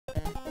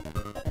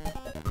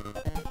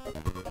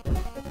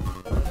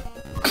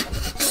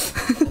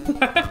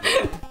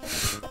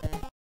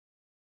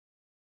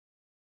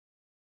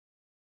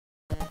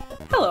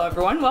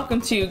everyone, welcome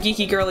to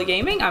Geeky Girly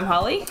Gaming. I'm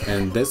Holly.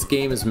 And this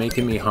game is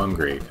making me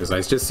hungry, because I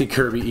just see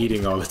Kirby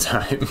eating all the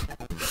time.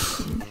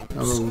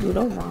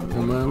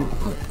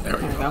 There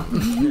we go.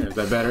 Yeah, is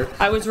that better?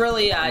 I was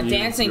really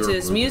dancing to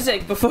this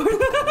music before.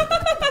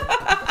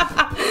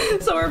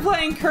 So we're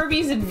playing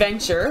Kirby's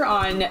Adventure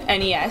on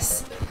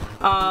NES.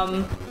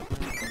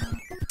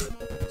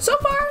 So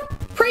far,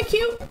 pretty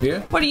cute.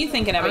 Yeah. What are you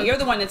thinking of it? You're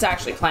the one that's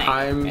actually playing.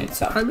 I'm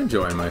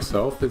enjoying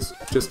myself. It's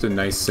just a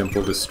nice,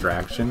 simple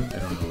distraction. I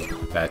don't know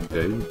what that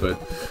did, but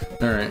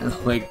all right.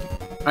 Like,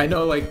 I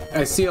know, like,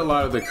 I see a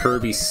lot of the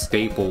Kirby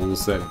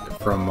staples that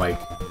from like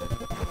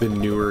the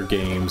newer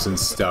games and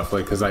stuff.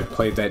 Like, because I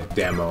played that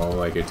demo,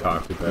 like I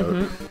talked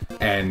about,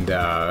 and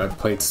I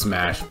played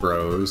Smash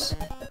Bros.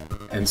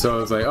 And so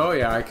I was like, oh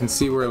yeah, I can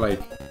see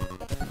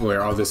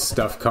where all this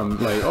stuff comes.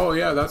 Like, oh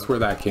yeah, that's where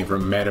that came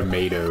from.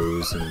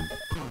 Metamatoes and.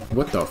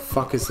 What the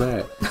fuck is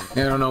that? I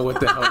don't know what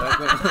the hell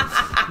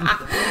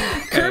that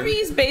is.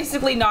 Kirby's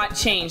basically not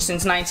changed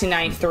since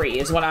 1993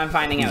 is what I'm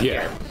finding out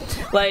here.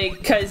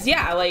 Like, cause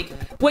yeah, like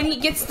when he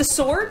gets the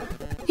sword,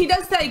 he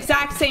does that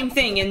exact same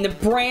thing in the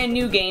brand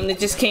new game that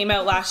just came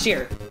out last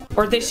year.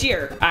 Or this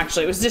year,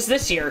 actually. It was just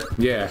this year.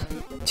 Yeah.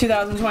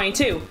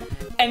 2022.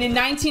 And in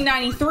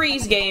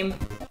 1993's game,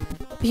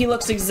 he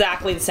looks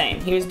exactly the same.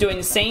 He was doing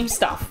the same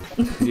stuff.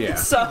 Yeah.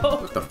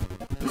 So.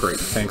 Great.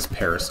 Thanks,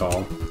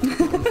 Parasol.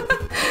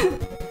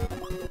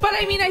 But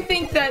I mean, I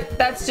think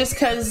that's just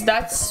because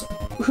that's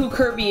who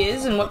Kirby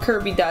is and what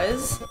Kirby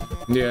does.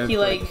 Yeah,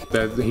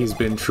 that he's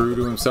been true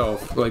to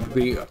himself. Like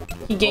he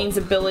gains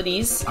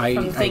abilities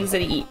from the things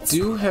that he eats. I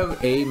do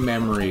have a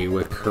memory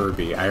with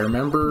Kirby. I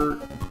remember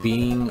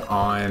being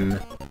on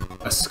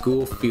a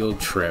school field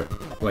trip,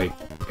 like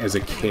as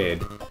a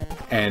kid,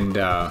 and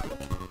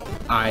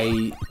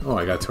I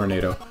got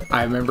tornado.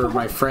 I remember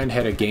my friend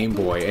had a Game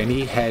Boy, and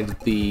he had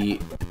the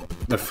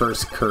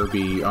first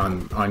Kirby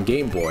on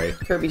Game Boy.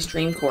 Kirby's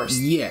Dream Course.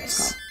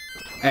 Yes.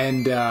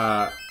 And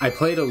I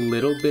played a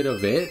little bit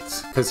of it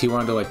because he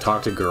wanted to like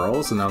talk to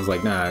girls, and I was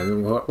like, nah,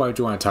 why would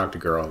you want to talk to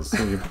girls?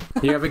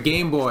 You have a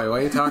Game Boy. Why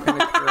are you talking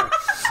to girls?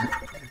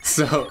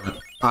 So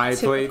I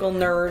Typical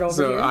nerd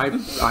over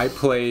here. So I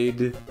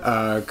played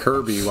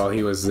Kirby while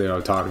he was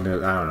talking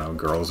to, I don't know,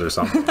 girls or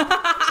something.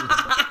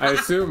 I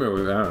assume it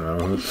was, I don't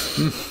know.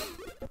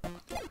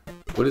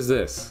 What is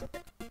this?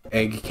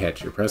 Egg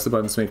catcher. Press the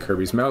buttons to make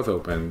Kirby's mouth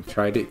open.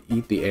 Try to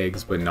eat the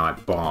eggs, but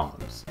not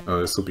bombs.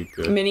 Oh, this will be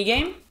good. Mini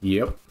game?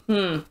 Yep.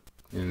 And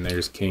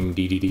there's King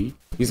Dedede.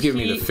 He's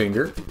giving me the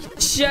finger.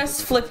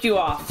 Just flipped you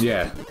off.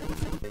 Yeah.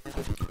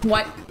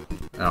 What?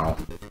 Oh.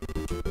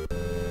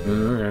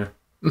 Okay.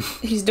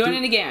 He's doing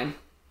it again.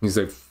 He's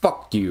like,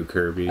 fuck you,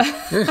 Kirby. What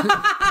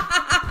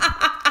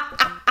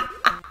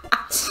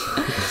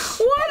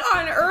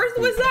on earth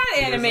was that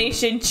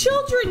animation?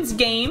 Children's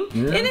game?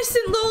 Yeah.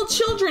 Innocent little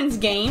children's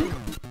game?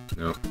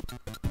 Nope.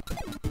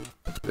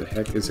 The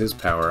heck is his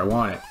power? I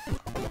want it.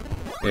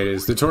 It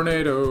is the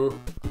tornado.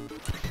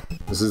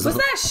 Was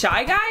that a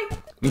Shy Guy?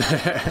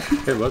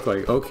 It looked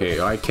like, okay,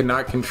 I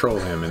cannot control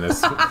him in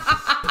this.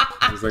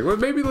 He's like, well,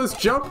 maybe let's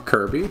jump,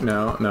 Kirby.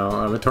 No,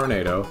 I'm a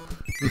tornado.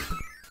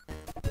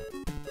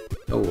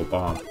 Oh, a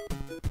bomb.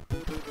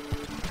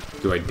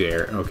 Do I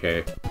dare?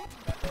 Okay.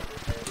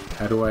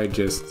 How do I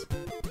just...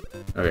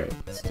 Okay,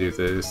 let's do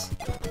this.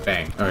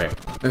 Bang. Okay.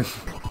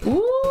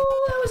 Ooh,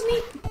 that was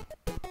neat.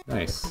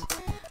 Nice.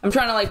 I'm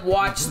trying to like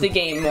watch the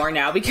game more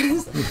now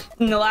because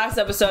in the last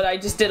episode I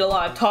just did a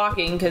lot of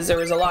talking because there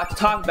was a lot to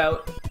talk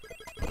about.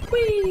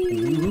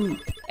 Whee!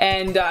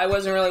 And I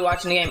wasn't really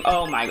watching the game.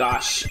 Oh my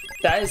gosh.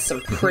 That is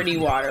some pretty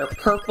water.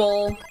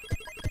 Purple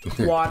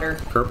water.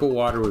 Purple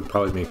water would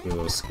probably make me a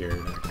little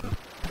scared.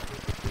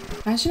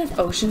 Imagine if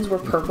oceans were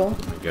purple.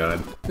 Oh my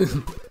god.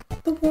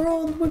 The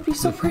world would be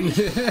so pretty.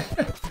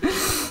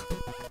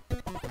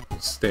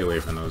 Stay away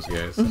from those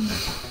guys.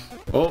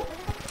 Oh,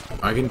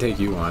 I can take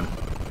you on.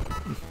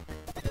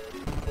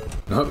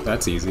 Oh,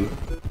 that's easy.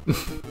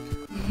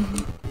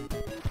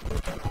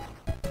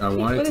 I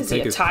wanted to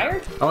take his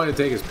tired? I wanted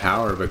to take his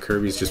power, but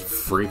Kirby's just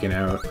freaking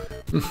out.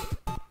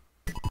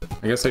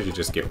 I guess I should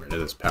just get rid of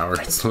this power.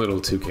 It's a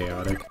little too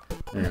chaotic.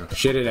 There you go.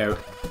 Shit it out.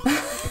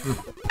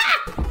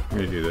 I'm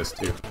gonna do this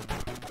too.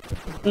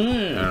 I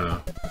don't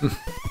know.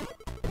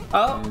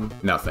 Oh.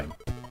 And nothing.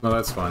 Well,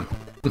 that's fun.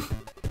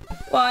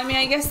 Well, I mean,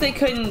 I guess they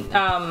couldn't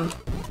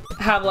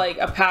have like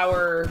a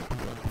power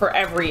for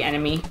every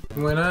enemy.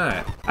 Why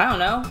not? I don't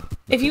know.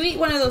 If you eat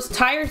one of those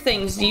tire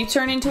things, do you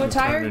turn into a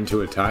tire? Turn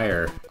into a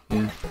tire.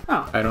 Yeah.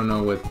 Oh. I don't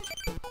know what.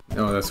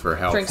 Oh, that's for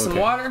health. Drink some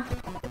water.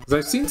 Because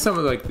I've seen some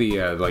of like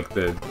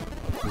the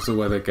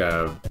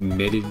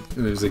knitted.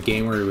 There's a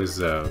game where it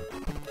was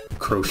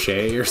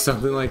crochet or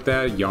something like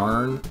that.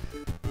 Yarn.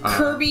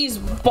 Kirby's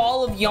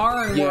Ball of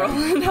Yarn World.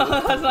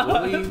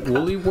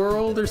 Woolly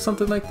World or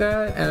something like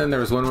that. And then there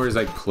was one where it was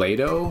like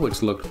Play-Doh,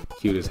 which looked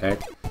cute as heck.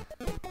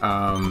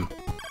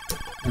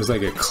 It was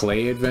like a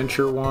clay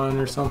adventure one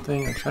or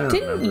something. I'm trying to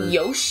remember. Didn't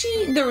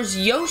Yoshi? There was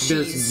Yoshi's.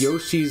 There's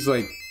Yoshi's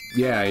like,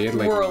 yeah, he had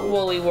like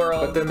Woolly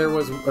World. But then there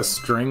was a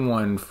string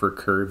one for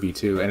Kirby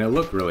too, and it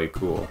looked really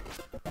cool.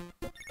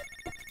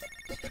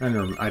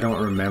 I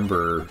don't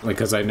remember, like,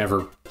 because I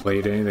never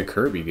played any of the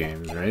Kirby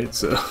games, right?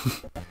 So,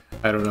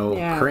 I don't know.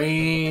 Yeah.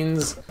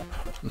 Cranes.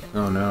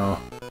 Oh, no.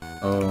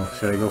 Oh,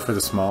 should I go for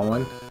the small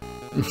one?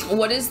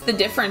 What is the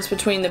difference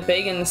between the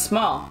big and the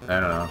small? I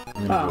don't know.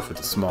 I'm gonna go for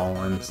the small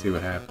one, see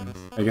what happens.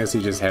 I guess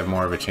you just have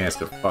more of a chance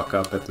to fuck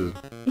up at the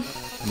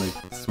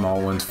like small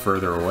ones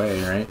further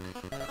away, right?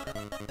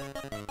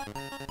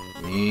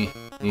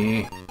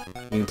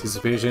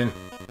 Anticipation.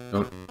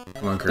 Don't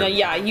come on, Kirby.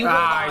 Yeah, you were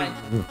on.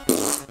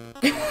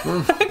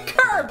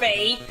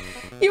 Kirby!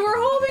 You were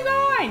holding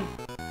on!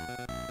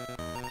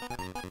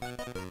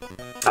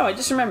 Oh, I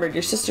just remembered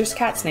your sister's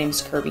cat's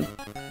name's Kirby.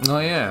 Oh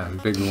yeah,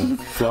 big little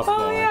fluff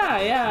ball. Oh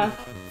yeah.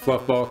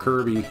 Fluff ball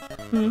Kirby.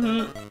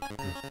 Mm-hmm.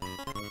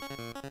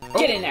 Oh,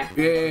 Get in there.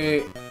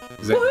 Yay!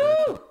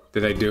 Woohoo!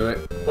 Did I do it?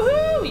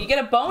 Woohoo! You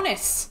get a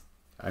bonus.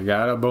 I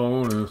got a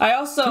bonus. I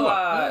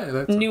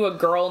also knew a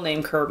girl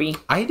named Kirby.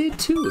 I did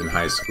too in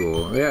high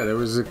school. Yeah, there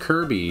was a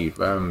Kirby.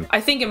 I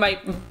think it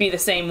might be the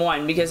same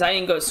one because I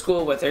didn't go to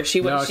school with her.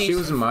 She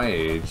was my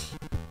age.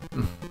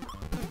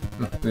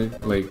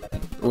 Like,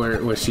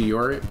 where was she?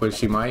 Was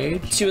she my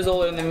age? She was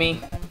older than me.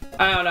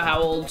 I don't know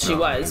how old she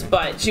was,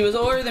 but she was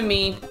older than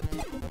me,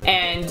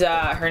 and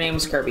her name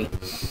was Kirby.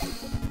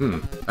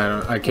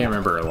 I can't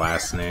remember her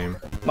last name.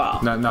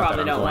 Well, not probably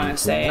that don't want to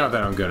say it. Not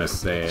that I'm gonna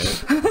say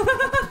it.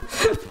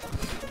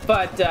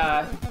 But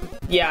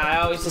yeah, I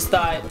always just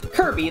thought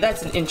Kirby.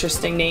 That's an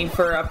interesting name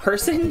for a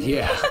person.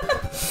 Yeah,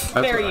 that's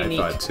very what unique.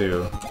 I thought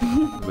too.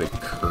 Like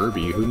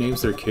Kirby, who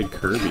names their kid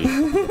Kirby?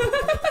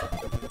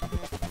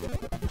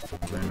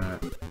 Why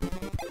not?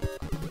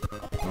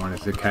 I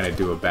wanted to kind of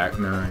do a back.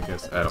 No, I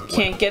guess I don't.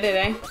 Can't get it,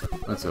 eh?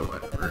 That's a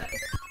whatever.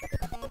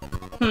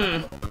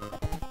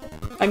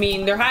 I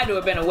mean, there had to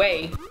have been a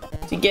way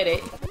to get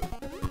it.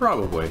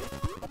 Probably.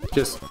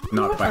 Just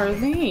not What by are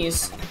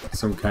these?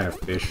 some kind of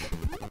fish.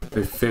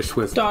 They fish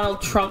with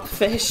Donald Trump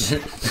fish. They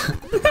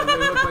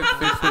look like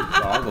fish with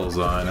goggles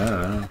on. I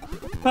don't know.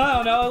 I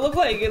don't know. It looked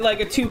like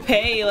a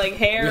toupee, like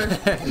hair.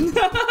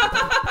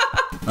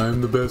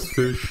 I'm the best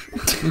fish.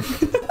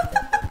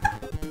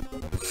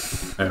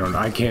 I don't know.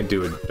 I can't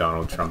do a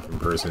Donald Trump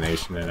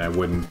impersonation, and I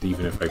wouldn't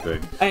even if I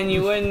could. And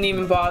you wouldn't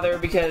even bother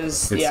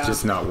because It's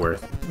just not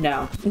worth it.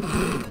 No. Here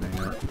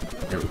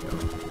we go.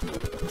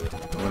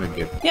 I want to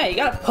get. Yeah, you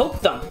gotta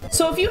poke them.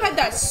 So if you had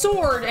that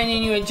sword and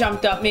then you had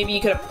jumped up, maybe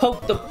you could have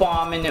poked the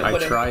bomb and it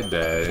would have. I tried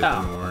that. It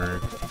didn't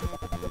work.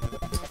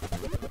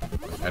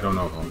 I don't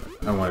know.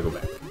 I want to go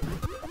back.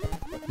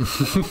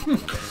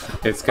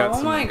 It's got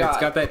It's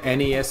got that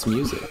NES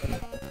music.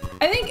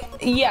 I think,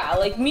 yeah,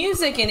 like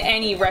music in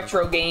any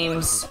retro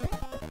games.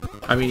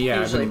 I mean, yeah,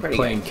 I've been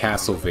playing good.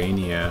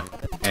 Castlevania,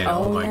 and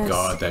oh my yes.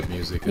 god, that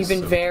music is You've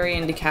been very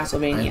into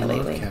Castlevania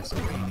lately.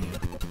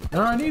 Castlevania.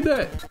 No, I need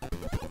that.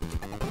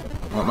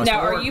 Now,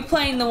 are you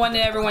playing the one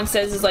that everyone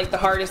says is like the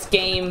hardest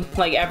game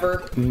like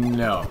ever?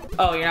 No.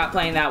 Oh, you're not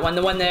playing that one.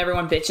 The one that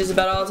everyone bitches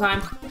about all the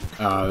time.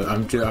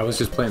 I was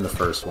just playing the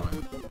first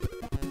one.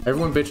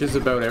 Everyone bitches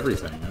about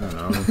everything. I don't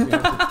know.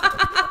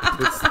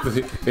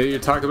 You're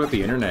talking about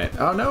the internet.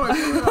 Oh no!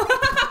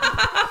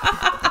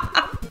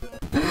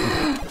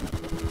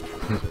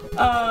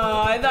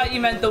 I thought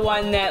you meant the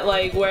one that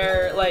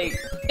where I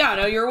don't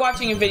know, you were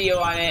watching a video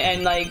on it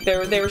and like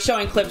they were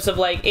showing clips of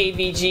like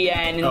AVGN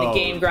and the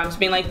Game Grumps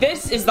being like,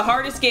 this is the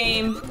hardest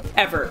game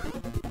ever.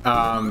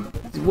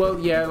 Well,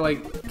 yeah,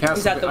 like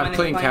I'm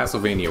playing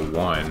Castlevania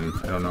 1.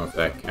 I don't know if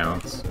that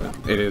counts.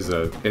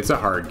 It's a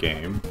hard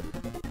game,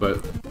 but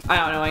I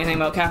don't know anything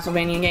about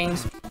Castlevania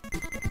games.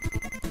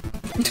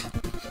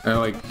 I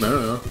don't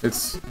know.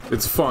 It's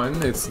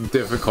fun. It's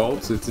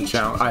difficult. It's a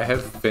challenge. I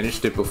have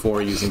finished it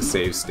before using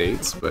save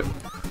states, but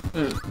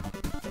I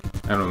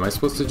don't know. Am I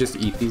supposed to just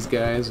eat these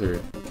guys, or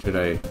should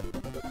I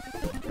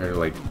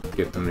try to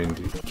get them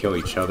to kill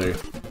each other?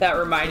 That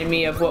reminded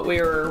me of what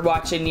we were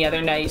watching the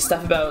other night.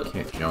 Stuff about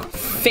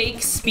fake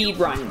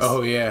speedruns.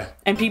 Oh yeah.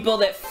 And people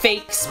that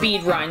fake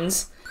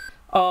speedruns.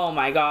 Oh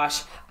my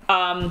gosh.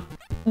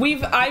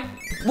 We've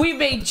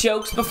made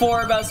jokes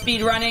before about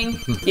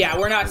speedrunning. Yeah,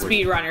 we're not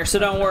speedrunners, so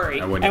don't worry.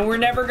 And we're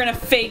never gonna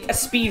fake a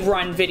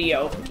speedrun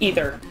video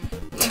either.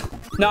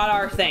 Not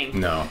our thing.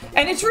 No.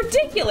 And it's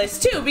ridiculous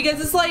too,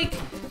 because it's like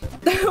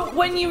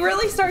when you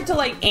really start to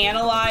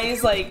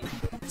analyze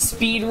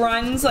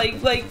speedruns,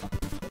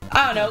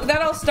 I don't know.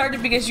 That all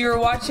started because you were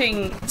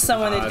watching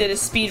someone that did a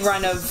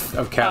speedrun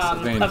of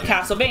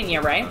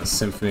Castlevania, right?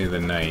 Symphony of the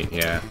Night,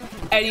 yeah.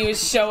 And he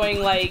was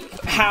showing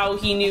how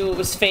he knew it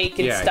was fake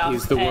and stuff. Yeah,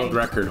 he's the world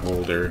record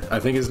holder. I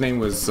think his name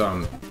was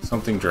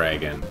something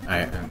Dragon.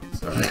 I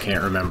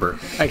can't remember.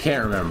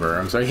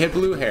 I'm sorry. He had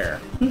blue hair.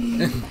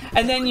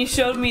 And then you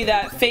showed me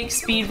that fake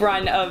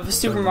speedrun of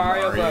Super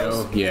Mario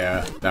Bros.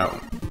 Yeah, that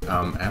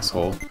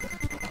asshole.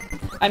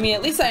 I mean,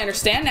 at least I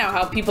understand now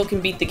how people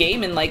can beat the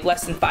game in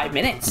less than 5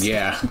 minutes.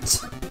 Yeah.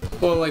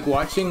 Well,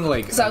 watching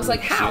because I was like,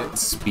 how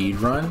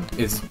speedrun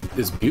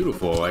is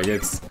beautiful.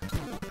 It's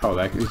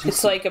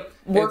like a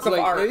work of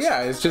art.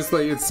 Yeah, it's just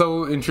it's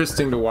so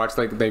interesting to watch.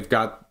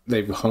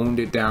 They've honed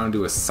it down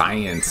to a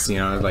science.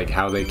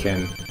 How they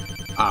can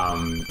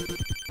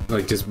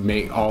like just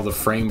make all the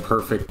frame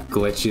perfect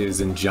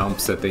glitches and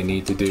jumps that they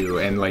need to do,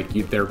 and like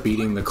they're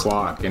beating the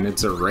clock, and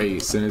it's a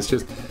race, and it's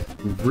just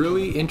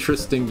really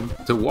interesting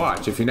to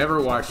watch. If you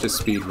never watched a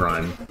speed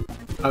run,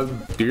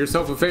 do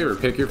yourself a favor,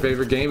 pick your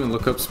favorite game and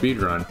look up speed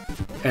run,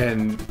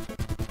 and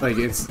like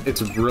it's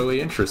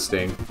really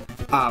interesting.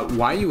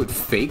 Why you would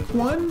fake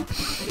one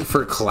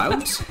for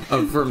clout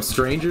from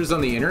strangers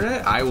on the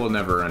internet, I will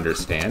never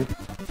understand.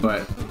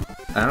 But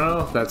I don't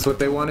know, that's what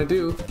they want to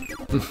do.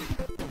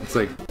 It's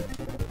like,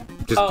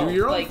 just do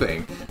your own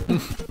thing.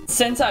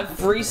 Since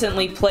I've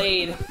recently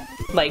played,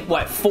 like,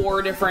 what,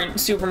 4 different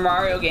Super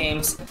Mario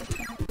games.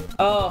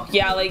 Oh,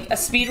 yeah, like, a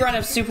speedrun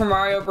of Super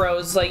Mario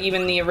Bros., like,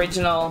 even the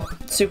original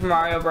Super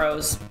Mario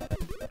Bros.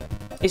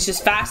 It's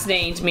just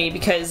fascinating to me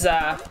because,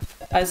 I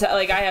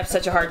have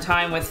such a hard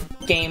time with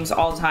games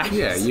all the time.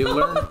 Yeah, you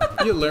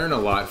learn a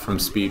lot from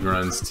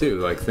speedruns too,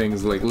 like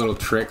things like little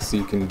tricks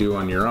you can do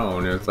on your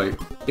own. And it's like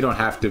you don't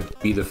have to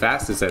be the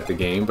fastest at the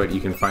game, but you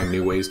can find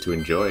new ways to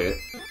enjoy it.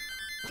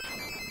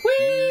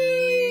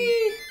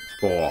 Whee!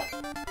 Cool.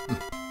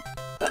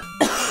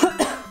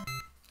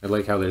 I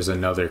like how there's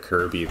another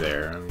Kirby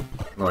there. I mean,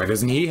 why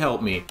doesn't he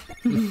help me?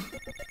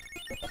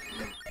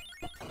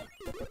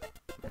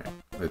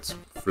 Let's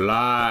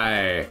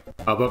fly!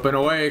 Up and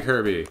away,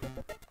 Kirby!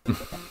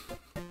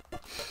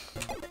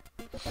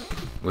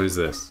 What is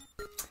this?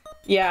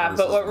 Yeah,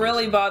 but what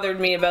really bothered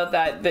me about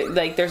that,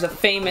 like, there's a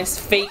famous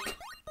fake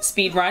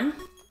speedrun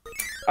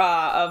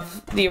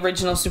of the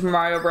original Super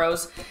Mario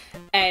Bros.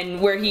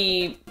 And where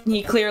he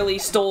clearly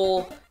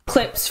stole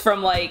clips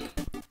from, like,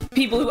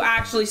 people who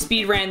actually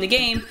speedran the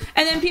game,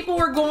 and then people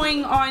were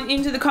going on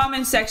into the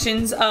comment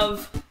sections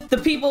of the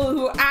people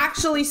who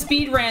actually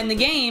speedran the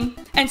game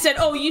and said,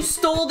 "Oh, you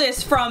stole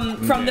this from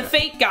the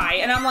fake guy,"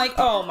 and I'm like,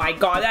 "Oh my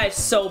god, that is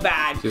so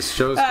bad." Just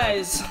shows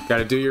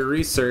gotta do your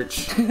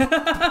research.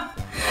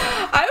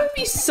 I would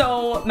be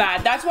so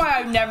mad. That's why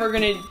I'm never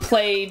gonna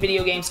play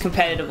video games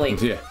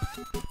competitively. Yeah.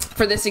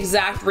 For this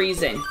exact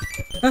reason.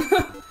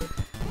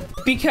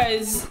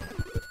 Because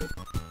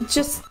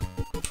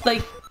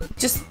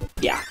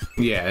yeah.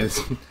 Yeah,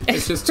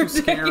 it's just too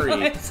scary.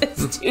 It's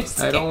too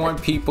scary. I don't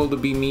want people to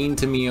be mean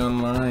to me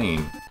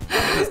online.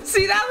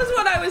 See, that was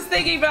what I was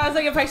thinking, but I was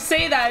like, if I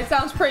say that, it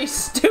sounds pretty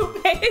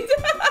stupid.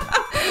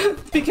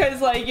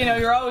 Because, like, you know,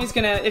 you're always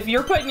gonna, if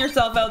you're putting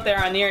yourself out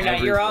there on the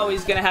internet, you're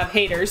always gonna have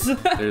haters,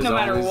 no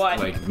matter what.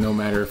 Like, no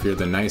matter if you're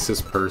the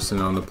nicest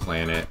person on the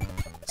planet,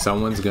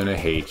 someone's gonna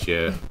hate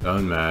you.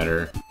 Doesn't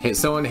matter. Hey,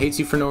 someone hates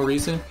you for no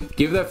reason?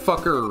 Give that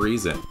fucker a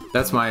reason.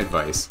 That's my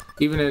advice.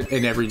 Even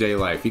in everyday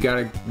life, you got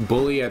a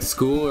bully at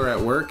school or at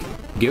work.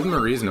 Give them a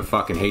reason to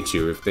fucking hate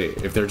you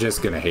if they're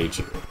just gonna hate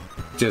you.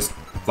 Just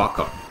fuck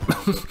them.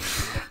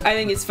 I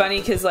think it's funny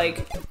because,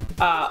 like,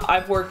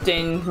 I've worked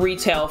in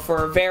retail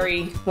for a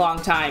very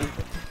long time,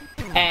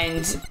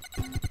 and,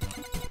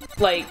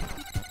 like,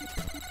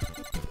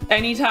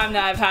 anytime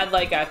that I've had,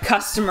 like, a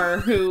customer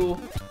who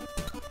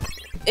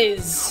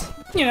is,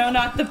 you know,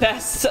 not the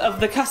best of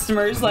the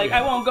customers, like,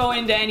 I won't go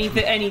into any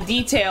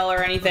detail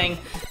or anything,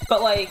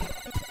 but, like,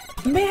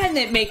 man,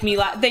 they make me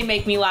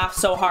laugh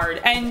so hard.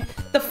 And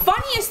the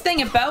funniest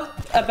thing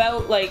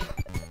about like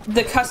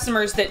the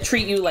customers that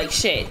treat you like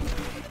shit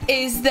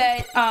is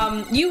that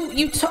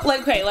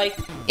like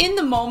in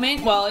the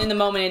moment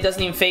it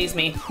doesn't even faze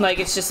me. Like,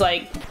 it's just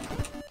like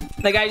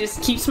I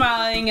just keep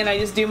smiling and I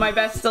just do my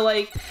best to,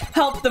 like,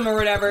 help them or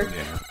whatever.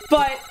 Yeah.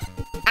 But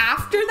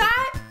after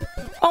that,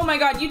 oh my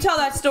god, you tell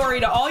that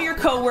story to all your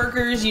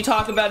coworkers, you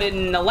talk about it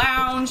in the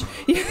lounge,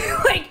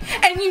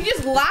 and you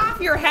just laugh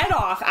your head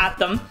off at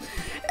them.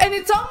 And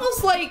it's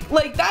almost like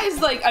that is,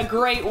 like, a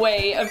great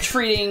way of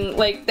treating,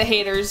 like, the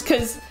haters,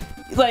 because,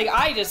 like,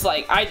 I just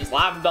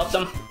laugh about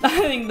them. I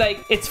think,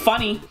 like, it's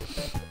funny.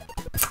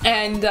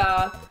 And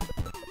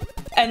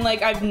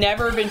like, I've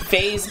never been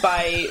fazed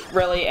by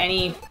really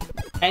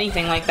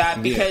anything like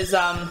that, because,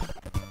 I'm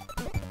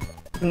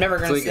never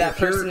gonna see that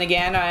person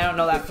again. I don't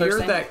know that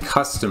person. If you're that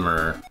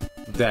customer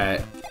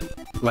that,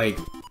 like,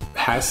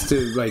 has to,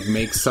 like,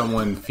 make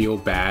someone feel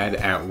bad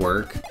at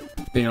work,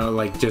 you know,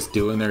 like, just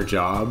doing their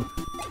job,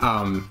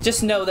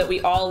 just know that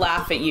we all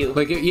laugh at you.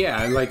 Like,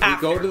 yeah, like,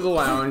 after. We go to the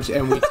lounge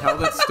and we tell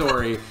that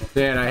story.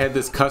 Man, I had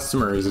this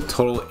customer who's a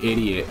total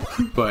idiot,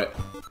 but,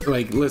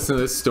 like, listen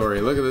to this story.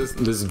 Look at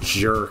this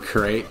jerk,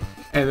 right?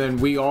 And then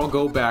we all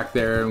go back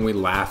there and we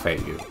laugh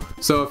at you.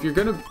 So if you're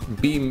gonna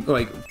be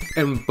like,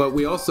 but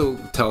we also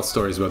tell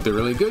stories about the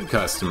really good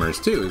customers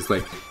too. It's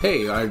like,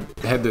 hey, I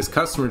had this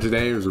customer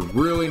today who was a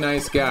really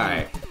nice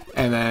guy.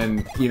 And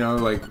then, you know,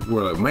 like,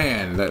 we're like,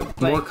 man,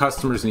 more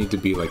customers need to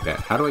be like that.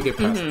 How do I get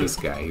past this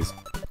guy? He's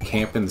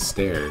camping the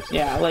stairs.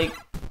 Yeah, like,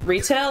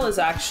 retail is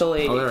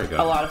actually a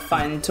lot of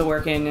fun to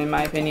work in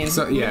my opinion.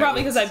 So, yeah,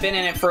 probably because I've been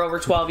in it for over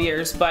 12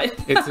 years, but...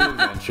 It's an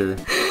adventure.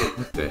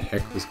 What the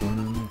heck was going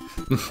on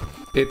there?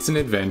 It's an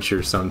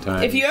adventure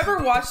sometimes. If you ever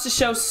watched the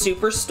show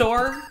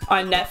Superstore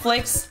on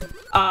Netflix,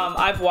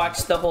 I've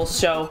watched the whole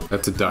show.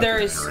 That's a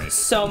documentary. There is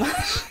so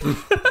much.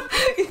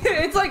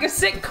 It's like a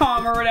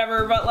sitcom or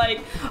whatever, but,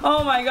 like,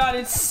 oh my god,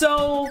 it's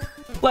so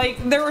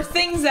Like, there were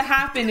things that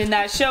happened in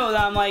that show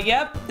that I'm like,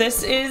 yep,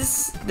 this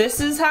is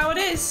how it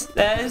is.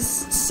 That is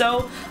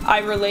so, I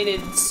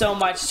related so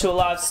much to a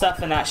lot of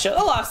stuff in that show.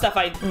 A lot of stuff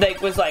I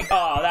like was like,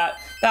 oh, that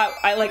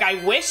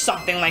I wish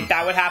something like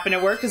that would happen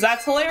at work because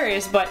that's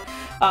hilarious. But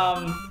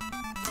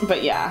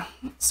yeah,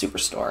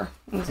 Superstore.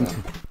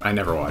 I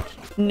never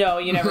watched. No,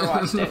 you never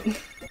watched it.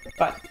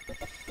 But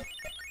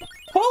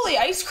holy,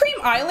 Ice Cream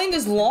Island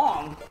is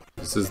long.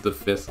 This is the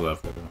 5th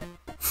level.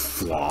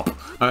 Flop.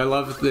 I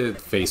love the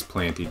face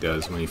plant he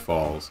does when he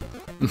falls.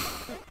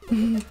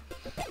 Do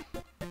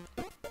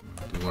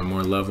one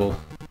more level.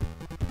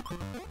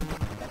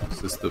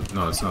 Is this the...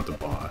 No, it's not the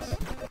boss.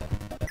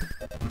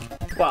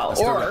 Well,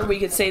 or we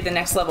could save the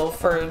next level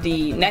for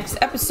the next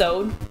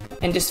episode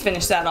and just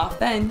finish that off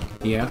then.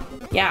 Yeah?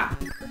 Yeah.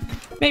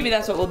 Maybe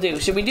that's what we'll do.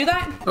 Should we do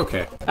that?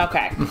 Okay.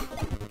 Okay.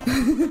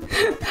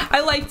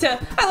 I like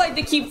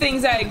to keep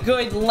things at a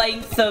good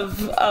length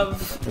of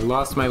I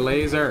lost my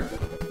laser.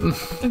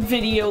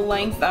 video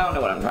length. I don't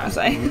know what I'm trying to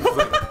say.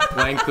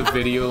 Length of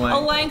video length. A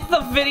length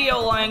of video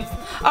length.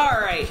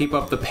 Alright. Keep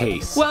up the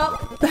pace. Well,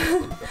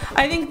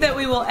 I think that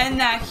we will end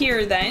that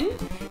here then.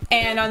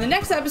 And on the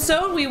next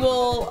episode, we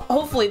will,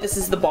 hopefully this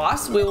is the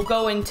boss, we will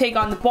go and take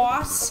on the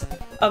boss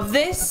of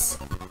this.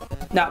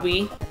 Not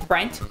we,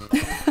 Brent.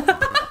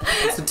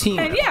 It's a team.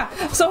 And yeah,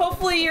 so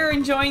hopefully you're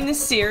enjoying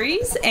this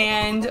series,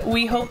 and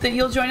we hope that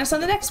you'll join us on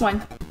the next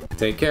one.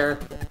 Take care.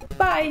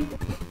 Bye.